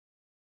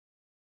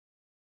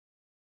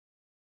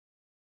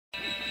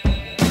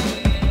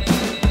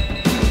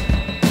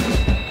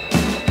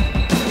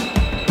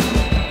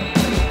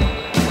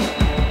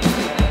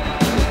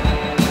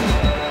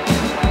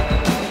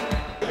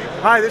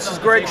Hi, this is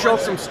Greg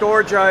Schulz from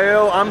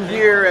StorageIO. I'm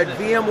here at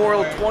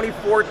VMworld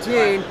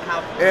 2014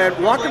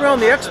 and walking around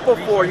the expo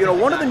floor. You know,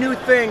 one of the new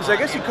things, I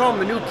guess you call them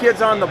the new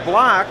kids on the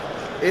block,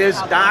 is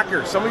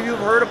Docker. Some of you have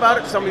heard about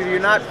it, some of you are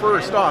not.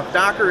 First off,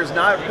 Docker is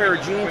not a pair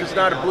of jeans, it's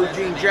not a blue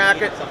jean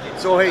jacket.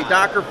 So hey,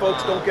 Docker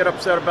folks, don't get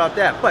upset about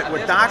that. But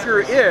what Docker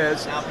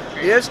is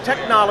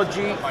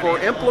technology for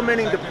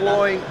implementing,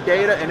 deploying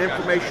data and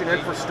information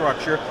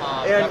infrastructure.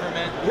 And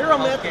here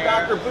I'm at the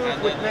Docker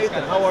booth with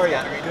Nathan. How are you?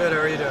 Good, how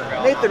are you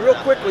doing? Nathan, real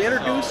quickly,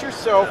 introduce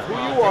yourself, who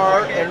you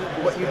are, and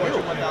what you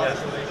do.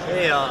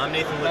 Hey, I'm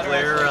Nathan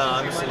LeClaire.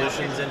 I'm a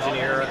solutions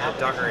engineer at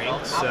Docker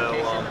Inc. So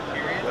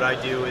what I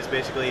do is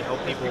basically help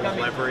people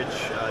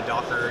leverage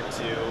Docker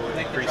to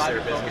increase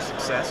their business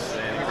success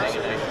and increase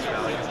their business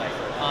value.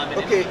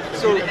 Okay,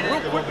 so real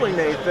quickly,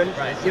 Nathan,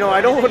 you know,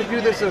 I don't want to do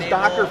this as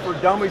Docker for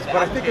dummies, but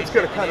I think it's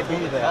going to kind of be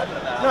that.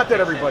 Not that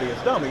everybody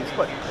is dummies,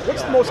 but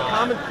what's the most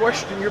common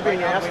question you're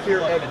being asked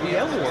here at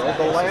VMworld,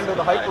 the land of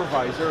the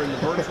hypervisor and the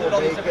virtual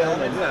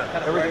bacon and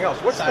everything else?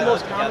 What's the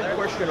most common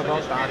question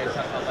about Docker?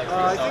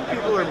 I think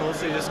people are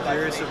mostly just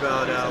curious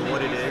about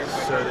what it is,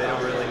 so they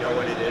don't really know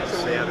what it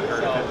is. They haven't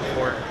heard of it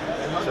before,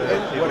 so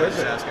people are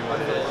just asking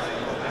what it is.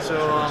 So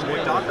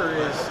what Docker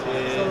is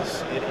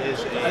it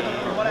is a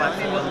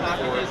platform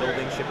for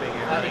building, shipping,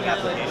 and running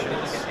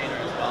applications.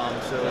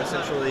 So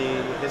essentially,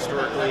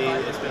 historically,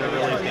 it's been a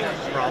really big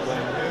problem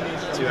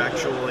to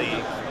actually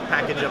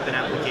package up an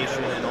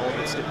application and all of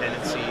its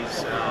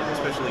dependencies,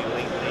 especially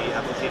lately,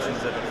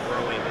 applications that have been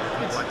growing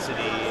in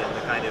complexity and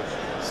the kind of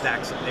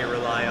stacks that they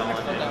rely on,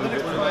 and move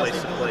it from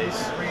place to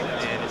place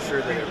and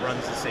ensure that it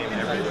runs the same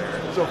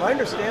everywhere. So if I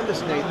understand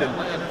this, Nathan,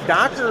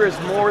 Docker is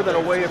more than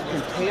a way of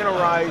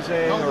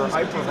containerizing or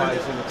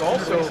hypervising. It's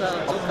also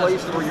a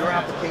place for your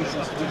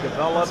applications to be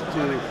developed,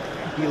 to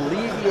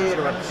alleviate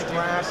or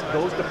abstract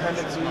those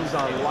dependencies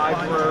on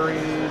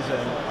libraries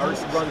and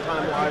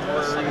runtime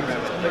libraries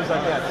and things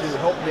like that to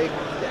help make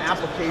the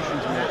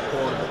applications more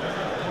portable.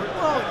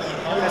 Well,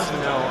 yes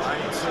and no.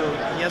 So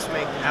yes,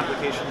 make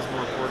applications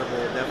more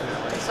portable, definitely.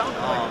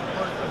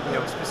 You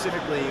know,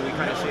 specifically, we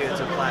kind of say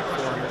it's a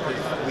platform because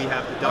we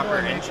have the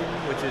Docker engine,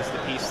 which is the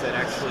piece that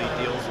actually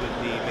deals with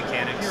the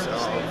mechanics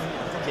of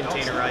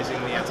containerizing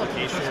the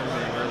application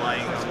and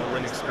relying on the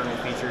Linux kernel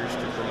features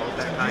to promote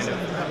that kind of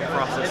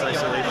process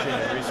isolation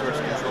and resource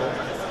control.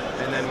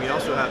 And then we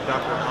also have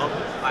Docker Hub,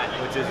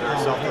 which is our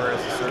software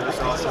as a service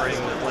offering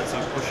that lets you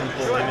push and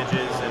pull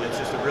images, and it's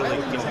just a really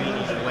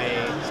convenient way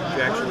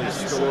to actually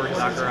store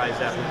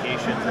Dockerized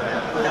applications and then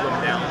pull them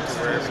down to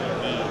wherever you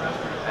need.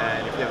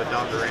 And if you have a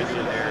Docker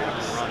engine there, you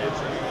can run it.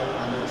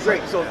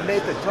 Great. So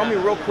Nathan, tell me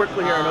real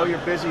quickly here. I know you're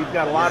busy. You've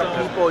got a lot of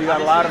people. You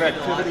got a lot of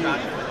activity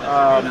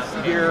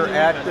here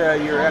at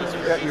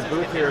your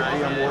booth here at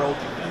VMworld.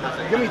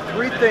 Give me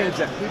 3 things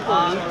that people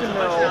need to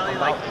know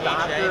about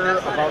Docker,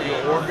 about your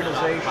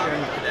organization,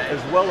 as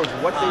well as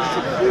what they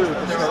should do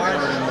to start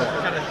learning more.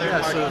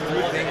 Yeah, so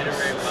 3 things.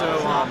 So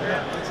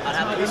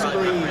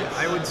basically,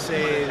 I would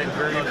say a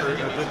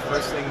good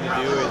first thing to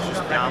do is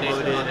just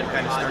download it and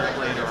kind of start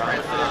playing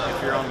around with it. If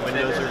you're on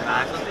Windows or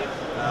Mac,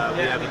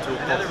 we have a tool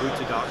called Boot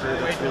to Docker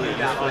that's really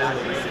useful that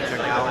you should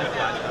check out.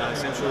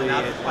 Essentially,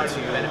 it lets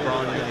you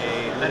run a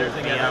little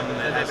VM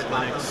that has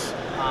Linux.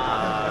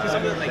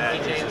 That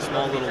is a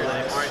small little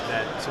Linux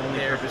that's only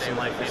purpose in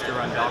life is to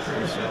run Docker.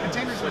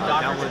 So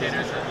download it,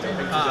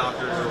 Boot to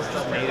Docker, or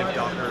just native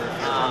Docker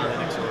if you're on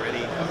Linux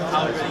already.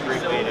 It's a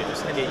great way to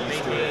just get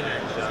used to it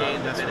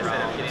and mess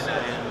around.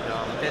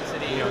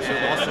 And you know, so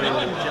also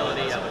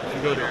if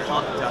you go to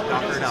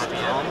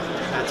hub.docker.com,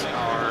 that's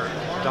our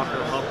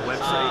Docker Hub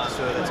website,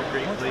 so that's a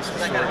great place to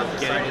sort of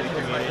get into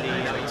the community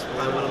and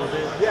explore a little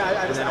bit.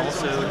 And then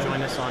also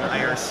join us on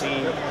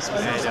IRC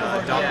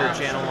at Docker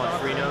channel on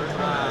Freenode.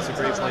 It's a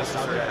great place to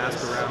sort of ask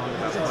around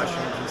about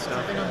questions and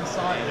stuff and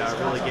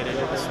really get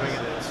into the swing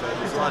of it. So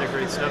there's a lot of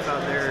great stuff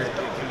out there. It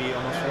can be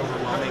almost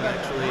overwhelming,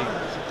 actually,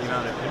 the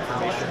amount of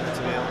information that's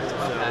available.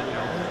 So, you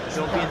know,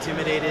 don't be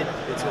intimidated.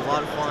 It's a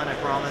lot of fun, I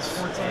promise.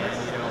 And,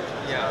 you know,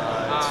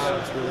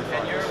 it's really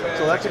fun.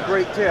 So that's a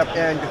great tip.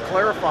 And to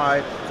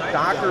clarify,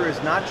 Docker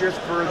is not just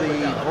for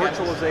the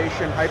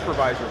virtualization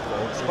hypervisor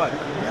folks, but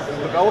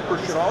developers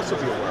should also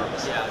be aware of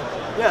it.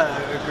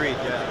 Yeah, agreed.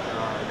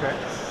 Yeah. Okay.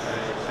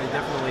 I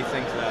definitely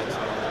think that,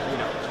 you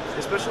know,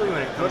 especially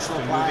when it comes to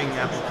moving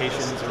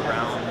applications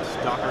around,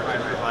 Docker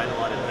can provide a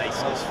lot of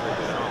niceness for the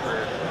developer.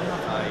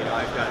 You know,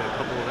 I've got a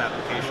couple of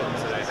applications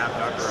that I have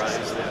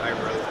Dockerized that I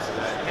wrote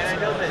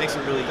that makes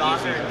it really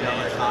easier to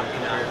manage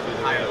compared to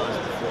the way it was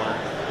before.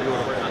 You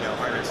know,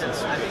 for instance,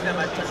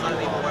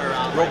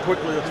 real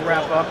quickly, let's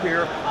wrap up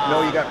here. I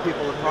know you got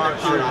people to talk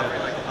to.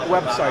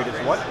 Website is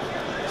what?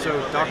 So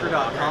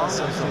docker.com is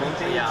the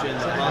homepage, and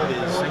the hub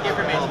is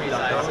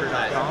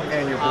hub.docker.com.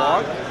 And your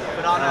blog?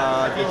 The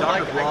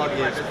Docker blog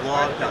is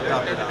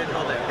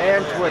blog.docker.com.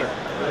 And Twitter.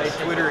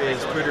 Twitter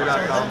is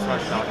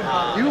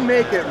twitter.com/docker. You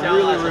make it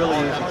really, really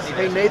easy.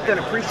 Hey Nathan,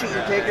 appreciate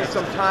you taking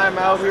some time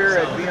out here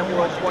at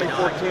VMworld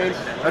 2014.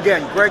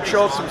 Again, Greg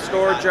Schulz from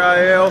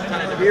StorageIO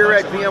here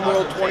at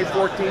VMworld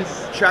 2014.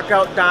 Check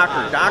out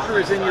Docker. Docker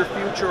is in your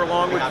future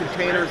along with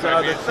containers and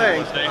other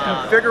things.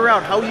 Figure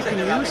out how you can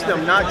use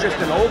them, not just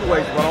in old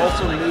ways, but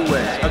also new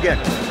ways. Again,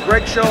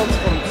 Greg Schulz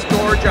from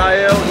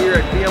StorageIO here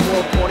at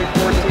VMworld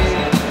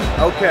 2014.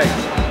 Okay,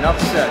 enough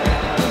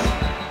said.